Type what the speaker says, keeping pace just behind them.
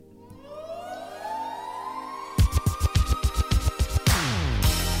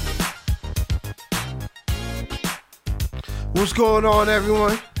What's going on,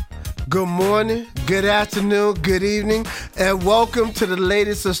 everyone? Good morning, good afternoon, good evening, and welcome to the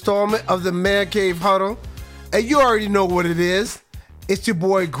latest installment of the Man Cave Huddle. And you already know what it is. It's your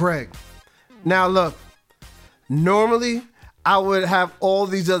boy, Greg. Now, look, normally I would have all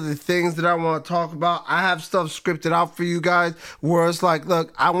these other things that I want to talk about. I have stuff scripted out for you guys where it's like,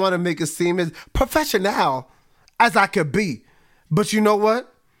 look, I want to make it seem as professional as I could be. But you know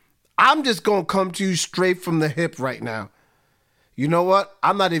what? I'm just going to come to you straight from the hip right now. You know what?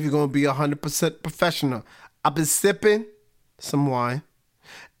 I'm not even going to be 100% professional. I've been sipping some wine,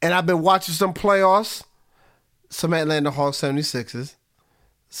 and I've been watching some playoffs, some Atlanta Hawks 76ers,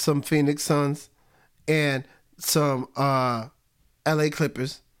 some Phoenix Suns, and some LA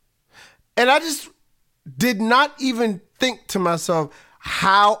Clippers. And I just did not even think to myself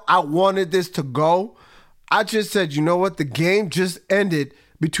how I wanted this to go. I just said, you know what? The game just ended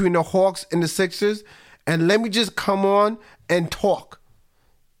between the Hawks and the Sixers, and let me just come on and talk.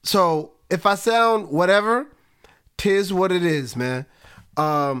 So if I sound whatever, 'tis what it is, man.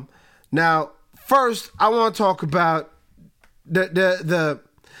 Now, first, I want to talk about the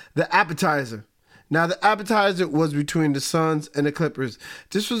appetizer. Now, the appetizer was between the Suns and the Clippers.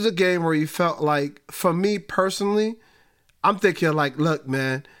 This was a game where you felt like, for me personally, I'm thinking like, look,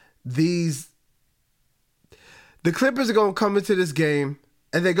 man, the Clippers are going to come into this game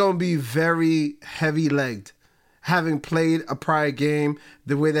and they're going to be very heavy-legged, having played a prior game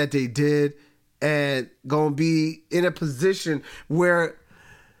the way that they did, and going to be in a position where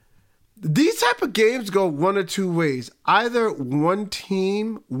these type of games go one or two ways. Either one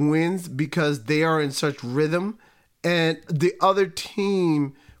team wins because they are in such rhythm, and the other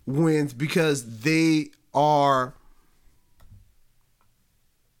team wins because they have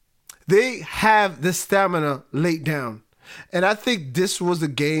the stamina laid down. And I think this was a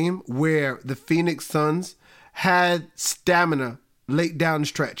game where the Phoenix Suns had stamina laid down the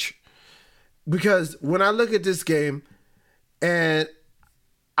stretch. Because when I look at this game and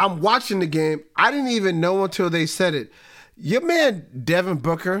I'm watching the game, I didn't even know until they said it. Your man, Devin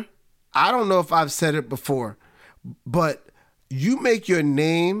Booker, I don't know if I've said it before, but you make your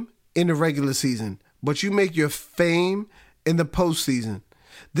name in the regular season, but you make your fame in the postseason.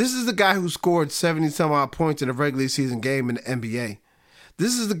 This is the guy who scored 70-some-odd points in a regular season game in the NBA.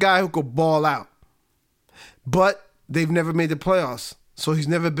 This is the guy who could ball out. But they've never made the playoffs, so he's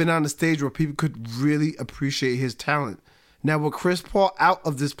never been on the stage where people could really appreciate his talent. Now, with Chris Paul out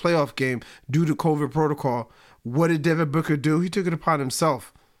of this playoff game due to COVID protocol, what did Devin Booker do? He took it upon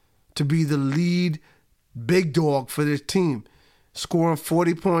himself to be the lead big dog for this team, scoring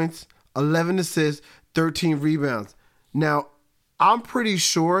 40 points, 11 assists, 13 rebounds. Now, I'm pretty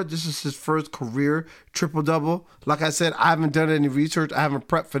sure this is his first career triple-double. Like I said, I haven't done any research. I haven't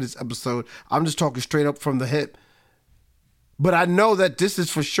prepped for this episode. I'm just talking straight up from the hip. But I know that this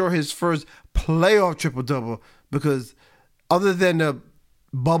is for sure his first playoff triple-double, because other than the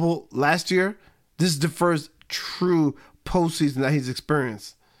bubble last year, this is the first true postseason that he's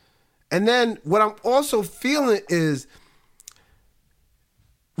experienced. And then what I'm also feeling is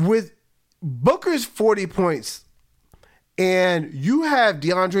with Booker's 40 points, and you have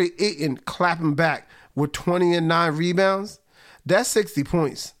DeAndre Ayton clapping back with 20 and 9 rebounds, that's 60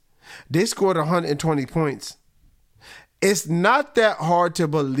 points. They scored 120 points. It's not that hard to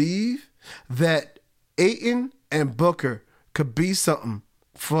believe that Ayton and Booker could be something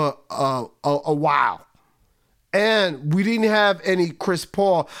for a while. And we didn't have any Chris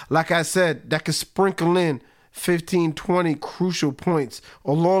Paul, like I said, that could sprinkle in 15, 20 crucial points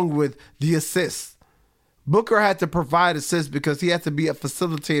along with the assists. Booker had to provide assists because he had to be a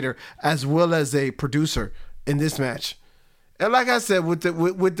facilitator as well as a producer in this match. And like I said, with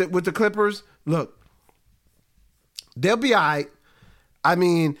the Clippers, look, they'll be all right. I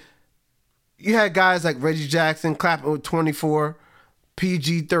mean, you had guys like Reggie Jackson clapping with 24,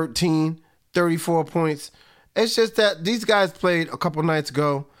 PG 13, 34 points. It's just that these guys played a couple nights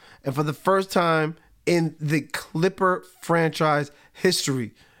ago, and for the first time in the Clipper franchise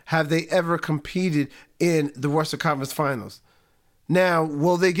history, have they ever competed in the Western Conference Finals. Now,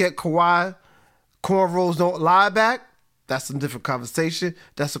 will they get Kawhi? Cornrows don't lie back? That's a different conversation.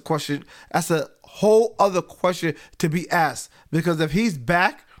 That's a question. That's a whole other question to be asked. Because if he's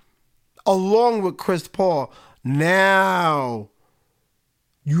back, along with Chris Paul, now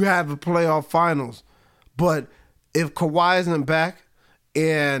you have a playoff finals. But if Kawhi isn't back,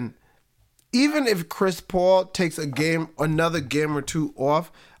 and even if Chris Paul takes another game or two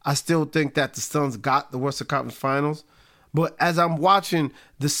off, I still think that the Suns got the Western Conference Finals. But as I'm watching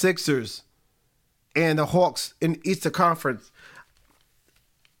the Sixers and the Hawks in the Eastern Conference,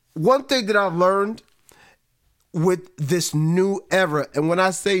 one thing that I've learned with this new era. And when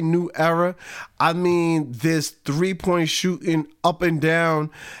I say new era, I mean this 3-point shooting up and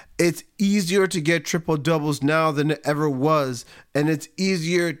down. It's easier to get triple doubles now than it ever was. And it's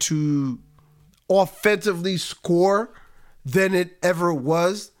easier to offensively score than it ever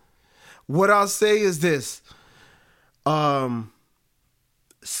was. What I'll say is this.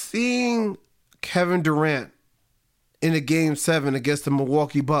 Seeing Kevin Durant in a Game 7 against the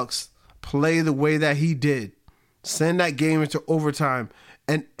Milwaukee Bucks play the way that he did, send that game into overtime,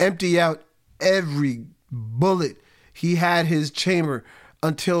 and empty out every bullet he had his chamber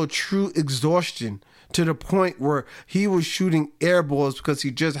until true exhaustion, to the point where he was shooting air balls because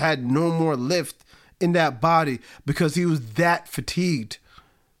he just had no more lift in that body because he was that fatigued.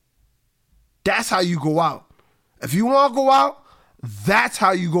 That's how you go out. If you want to go out, that's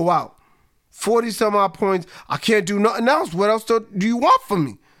how you go out. 40 some odd points. I can't do nothing else. What else do you want from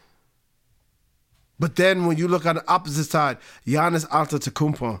me? But then when you look on the opposite side, Giannis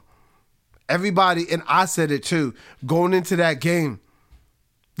Antetokounmpo, everybody, and I said it too, going into that game,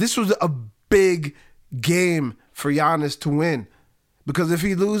 this was a big game for Giannis to win. Because if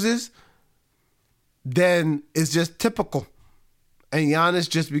he loses, then it's just typical. And Giannis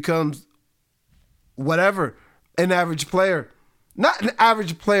just becomes whatever, an average player. Not an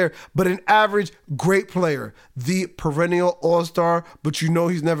average player, but an average great player. The perennial all-star, but you know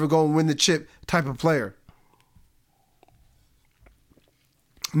he's never going to win the chip type of player.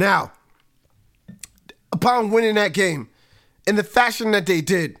 Now, upon winning that game, in the fashion that they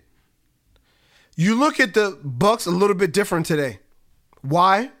did, you look at the Bucks a little bit different today.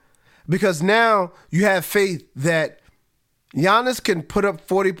 Why? Because now you have faith that Giannis can put up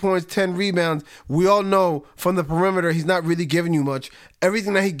 40 points, 10 rebounds. We all know from the perimeter he's not really giving you much.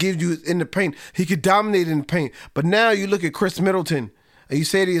 Everything that he gives you is in the paint. He could dominate in the paint. But now you look at Chris Middleton and you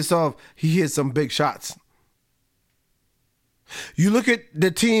say to yourself, he hit some big shots. You look at the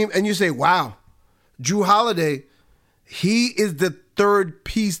team and you say, wow, Jrue Holiday, he is the third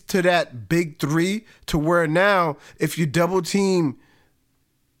piece to that big three, to where now if you double team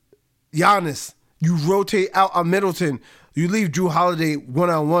Giannis, you rotate out on Middleton, you leave Jrue Holiday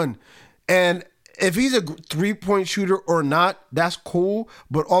one-on-one. And if he's a 3-point shooter or not, that's cool.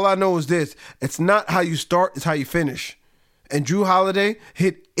 But all I know is this. It's not how you start, it's how you finish. And Jrue Holiday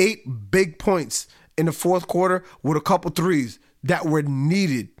hit 8 big points in the fourth quarter with a couple threes that were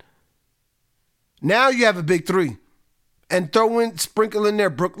needed. Now you have a big three. And sprinkle in there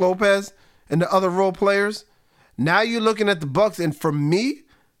Brook Lopez and the other role players. Now you're looking at the Bucks. And for me,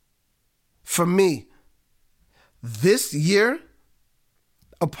 this year,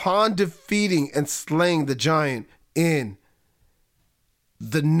 upon defeating and slaying the Giant in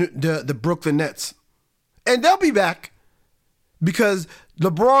the Brooklyn Nets, and they'll be back because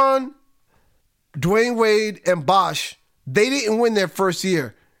LeBron, Dwayne Wade, and Bosh, they didn't win their first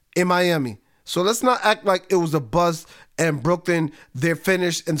year in Miami. So let's not act like it was a bust and Brooklyn, they're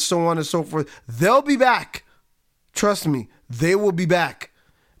finished and so on and so forth. They'll be back. Trust me, they will be back.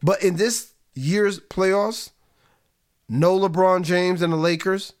 But in this year's playoffs, no LeBron James and the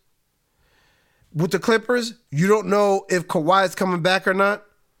Lakers. With the Clippers, you don't know if Kawhi is coming back or not.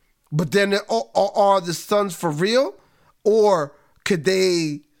 But then are the Suns for real? Or could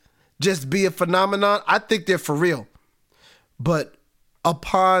they just be a phenomenon? I think they're for real. But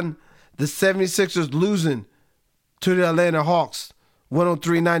upon the 76ers losing to the Atlanta Hawks,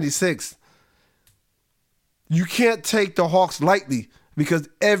 103-96, you can't take the Hawks lightly. Because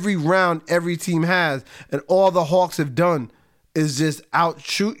every round every team has, and all the Hawks have done is just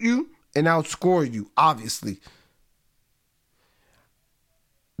outshoot you and outscore you, obviously.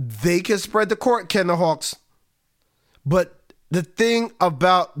 They can spread the court, can the Hawks. But the thing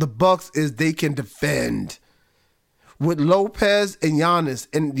about the Bucks is they can defend. With Lopez and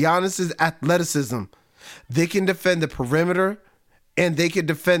Giannis's athleticism, they can defend the perimeter and they can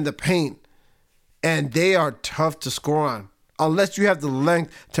defend the paint. And they are tough to score on. Unless you have the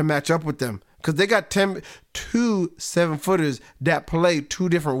length to match up with them. Because they got 2 7-footers that play 2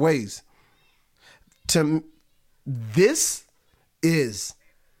 different ways. This is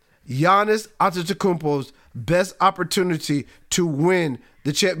Giannis Antetokounmpo's best opportunity to win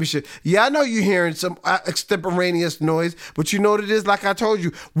the championship. Yeah, I know you're hearing some extemporaneous noise, but you know what it is? Like I told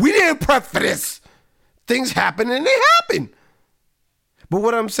you, we didn't prep for this. Things happen and they happen. But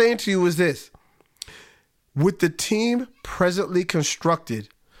what I'm saying to you is this. With the team presently constructed,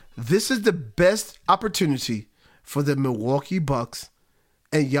 this is the best opportunity for the Milwaukee Bucks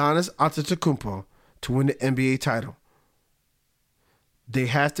and Giannis Antetokounmpo to win the NBA title. They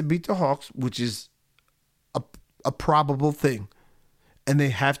have to beat the Hawks, which is a probable thing. And they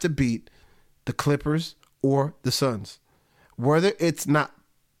have to beat the Clippers or the Suns. Whether it's not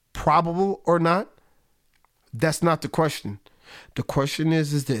probable or not, that's not the question. The question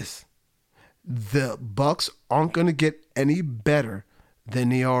is this. The Bucks aren't going to get any better than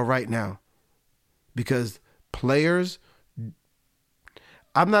they are right now. Because players,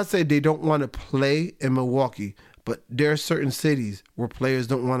 I'm not saying they don't want to play in Milwaukee, but there are certain cities where players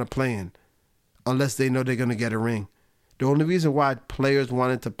don't want to play in unless they know they're going to get a ring. The only reason why players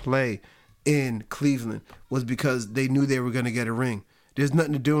wanted to play in Cleveland was because they knew they were going to get a ring. There's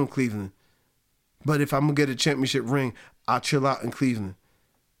nothing to do in Cleveland. But if I'm going to get a championship ring, I'll chill out in Cleveland.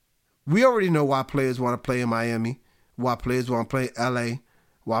 We already know why players want to play in Miami, why players want to play in LA,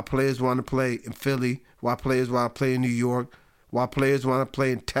 why players want to play in Philly, why players want to play in New York, why players want to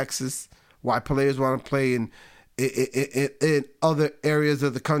play in Texas, why players want to play in other areas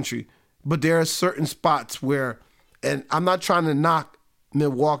of the country. But there are certain spots where, and I'm not trying to knock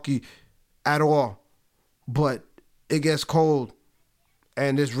Milwaukee at all, but it gets cold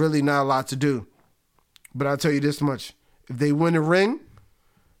and there's really not a lot to do. But I'll tell you this much. If they win a ring,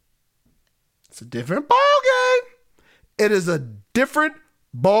 it's a different ball game. It is a different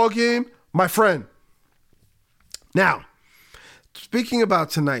ball game, my friend. Now, speaking about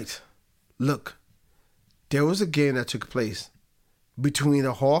tonight, look, there was a game that took place between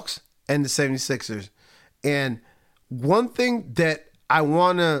the Hawks and the 76ers. And one thing that I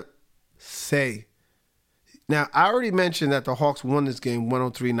want to say, now I already mentioned that the Hawks won this game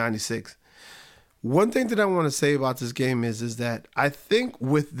 103-96. One thing that I want to say about this game is that I think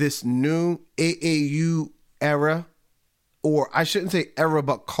with this new AAU era, or I shouldn't say era,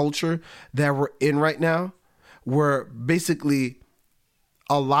 but culture that we're in right now, where basically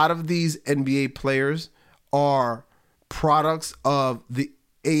a lot of these NBA players are products of the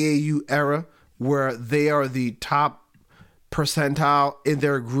AAU era, where they are the top percentile in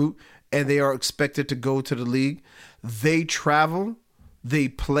their group and they are expected to go to the league. They travel. They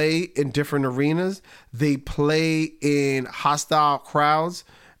play in different arenas. They play in hostile crowds.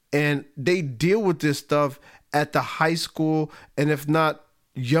 And they deal with this stuff at the high school and if not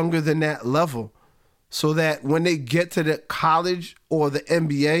younger than that level. So that when they get to the college or the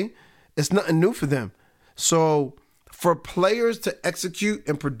NBA, it's nothing new for them. So for players to execute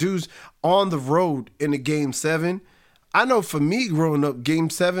and produce on the road in a Game 7, I know for me growing up, Game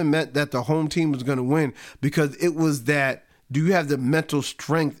 7 meant that the home team was going to win because it was that, do you have the mental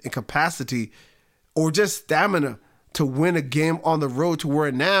strength and capacity or just stamina to win a game on the road, to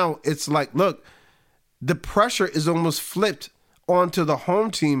where now it's like, look, the pressure is almost flipped onto the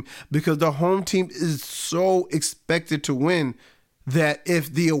home team because the home team is so expected to win that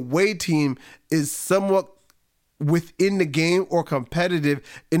if the away team is somewhat within the game or competitive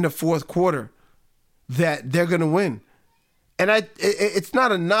in the fourth quarter, that they're going to win. And it's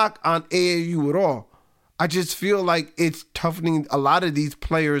not a knock on AAU at all. I just feel like it's toughening a lot of these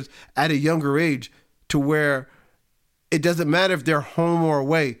players at a younger age to where it doesn't matter if they're home or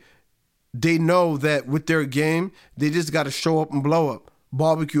away. They know that with their game, they just got to show up and blow up.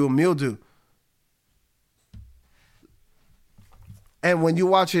 Barbecue and mildew. And when you're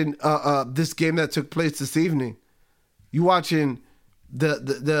watching this game that took place this evening, you're watching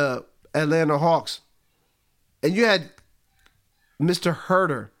the Atlanta Hawks, and you had Mr.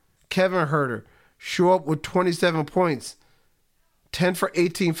 Herter, Kevin Herter, show up with 27 points, 10 for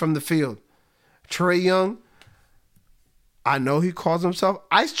 18 from the field. Trae Young, I know he calls himself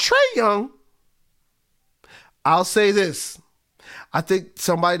Ice Trae Young. I'll say this. I think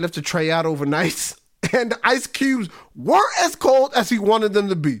somebody left the tray out overnight, and the ice cubes were as cold as he wanted them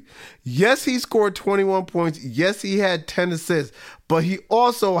to be. Yes, he scored 21 points. Yes, he had 10 assists, but he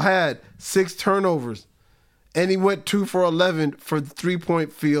also had 6 turnovers. And he went 2 for 11 for the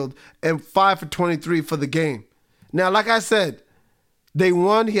three-point field and 5 for 23 for the game. Now, like I said, they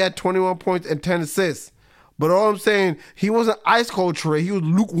won. He had 21 points and 10 assists. But all I'm saying, he wasn't ice-cold Trae. He was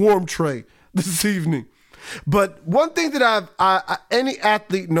lukewarm Trae this evening. But one thing that any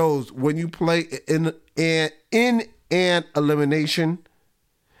athlete knows when you play in an elimination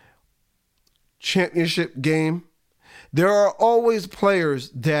championship game, there are always players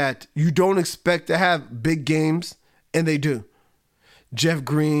that you don't expect to have big games, and they do. Jeff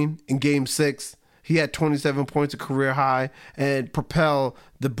Green in Game 6, he had 27 points, a career high, and propelled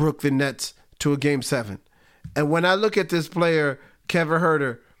the Brooklyn Nets to a Game 7. And when I look at this player, Kevin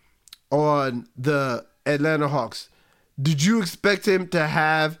Herter, on the Atlanta Hawks, did you expect him to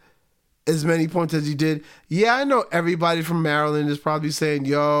have as many points as he did? Yeah, I know everybody from Maryland is probably saying,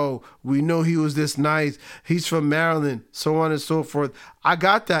 yo, we know he was this nice. He's from Maryland, so on and so forth. I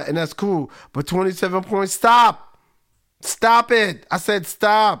got that, and that's cool. But 27 points, stop. Stop it. I said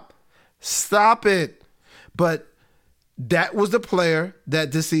stop. Stop it. But that was the player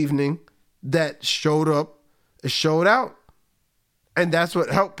that this evening that showed up, showed out. And that's what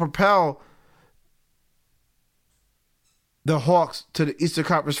helped propel the Hawks to the Eastern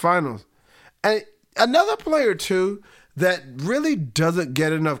Conference Finals. And another player, too, that really doesn't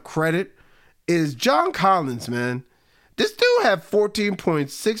get enough credit is John Collins, man. This dude had 14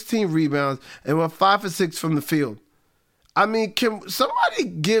 points, 16 rebounds, and went 5 for 6 from the field. I mean, can somebody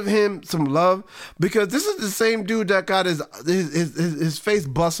give him some love? Because this is the same dude that got his face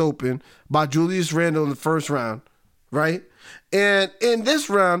bust open by Julius Randle in the first round, right? And in this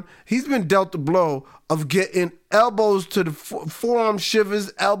round, he's been dealt the blow of getting elbows to the forearm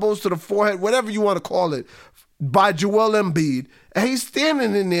shivers, elbows to the forehead, whatever you want to call it, by Joel Embiid. And he's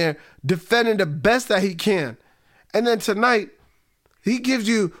standing in there defending the best that he can. And then tonight, he gives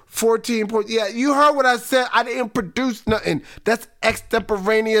you 14 points. Yeah, you heard what I said. I didn't produce nothing. That's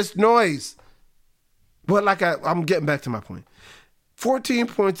extemporaneous noise. But I'm getting back to my point. 14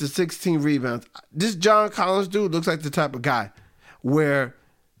 points and 16 rebounds. This John Collins dude looks like the type of guy where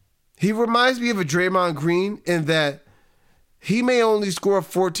he reminds me of a Draymond Green in that he may only score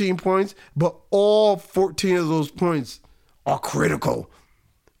 14 points, but all 14 of those points are critical.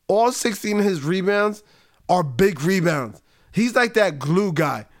 All 16 of his rebounds are big rebounds. He's like that glue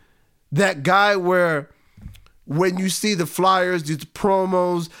guy. That guy where when you see the flyers, the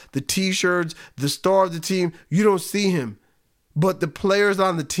promos, the T-shirts, the star of the team, you don't see him. But the players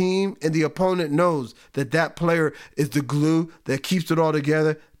on the team and the opponent knows that that player is the glue that keeps it all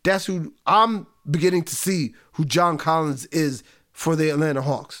together. That's who I'm beginning to see who John Collins is for the Atlanta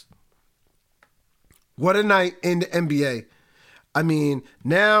Hawks. What a night in the NBA. I mean,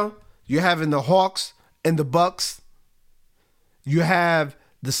 now you're having the Hawks and the Bucks. You have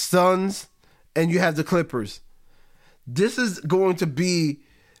the Suns and you have the Clippers. This is going to be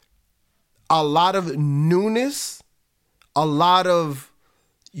a lot of newness, a lot of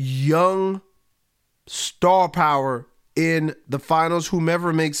young star power in the finals,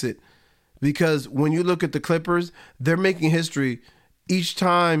 whomever makes it. Because when you look at the Clippers, they're making history each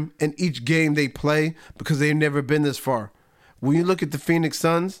time and each game they play because they've never been this far. When you look at the Phoenix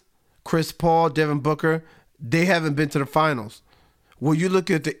Suns, Chris Paul, Devin Booker, they haven't been to the finals. When you look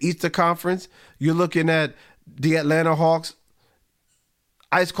at the Eastern Conference, you're looking at the Atlanta Hawks,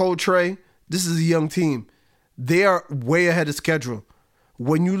 Ice Cold Trey. This is a young team. They are way ahead of schedule.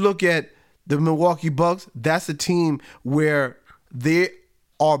 When you look at the Milwaukee Bucks, that's a team where they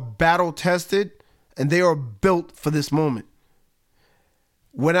are battle tested and they are built for this moment.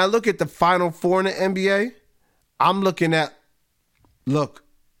 When I look at the Final Four in the NBA, I'm looking at,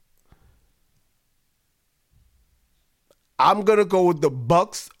 I'm going to go with the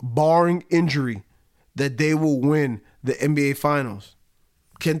Bucks, barring injury, that they will win the NBA Finals.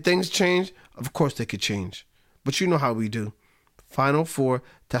 Can things change? Of course they could change. But you know how we do. Final Four,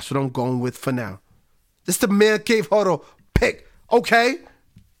 that's what I'm going with for now. This is the Man Cave Huddle pick, okay?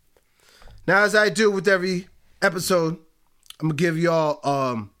 Now, as I do with every episode, I'm going to give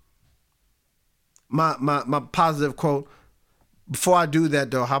y'all my positive quote. Before I do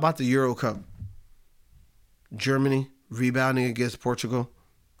that, though, how about the Euro Cup? Germany rebounding against Portugal.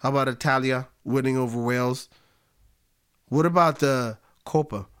 How about Italia winning over Wales? What about the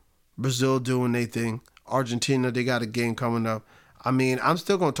Copa? Brazil doing their thing. Argentina, they got a game coming up. I mean, I'm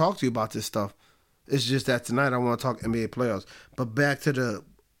still going to talk to you about this stuff. It's just that tonight I want to talk NBA playoffs. But back to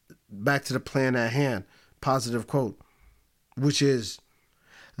the plan at hand. Positive quote, which is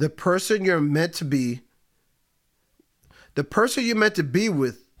the person you're meant to be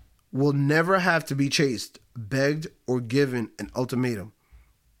with will never have to be chased, begged, or given an ultimatum.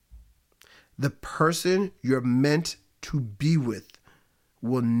 The person you're meant to be with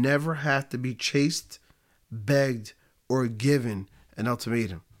will never have to be chased, begged, or given an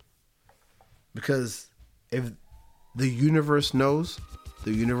ultimatum. Because if the universe knows,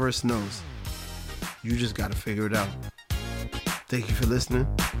 the universe knows. You just got to figure it out. Thank you for listening.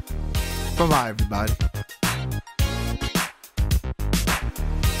 Bye-bye, everybody.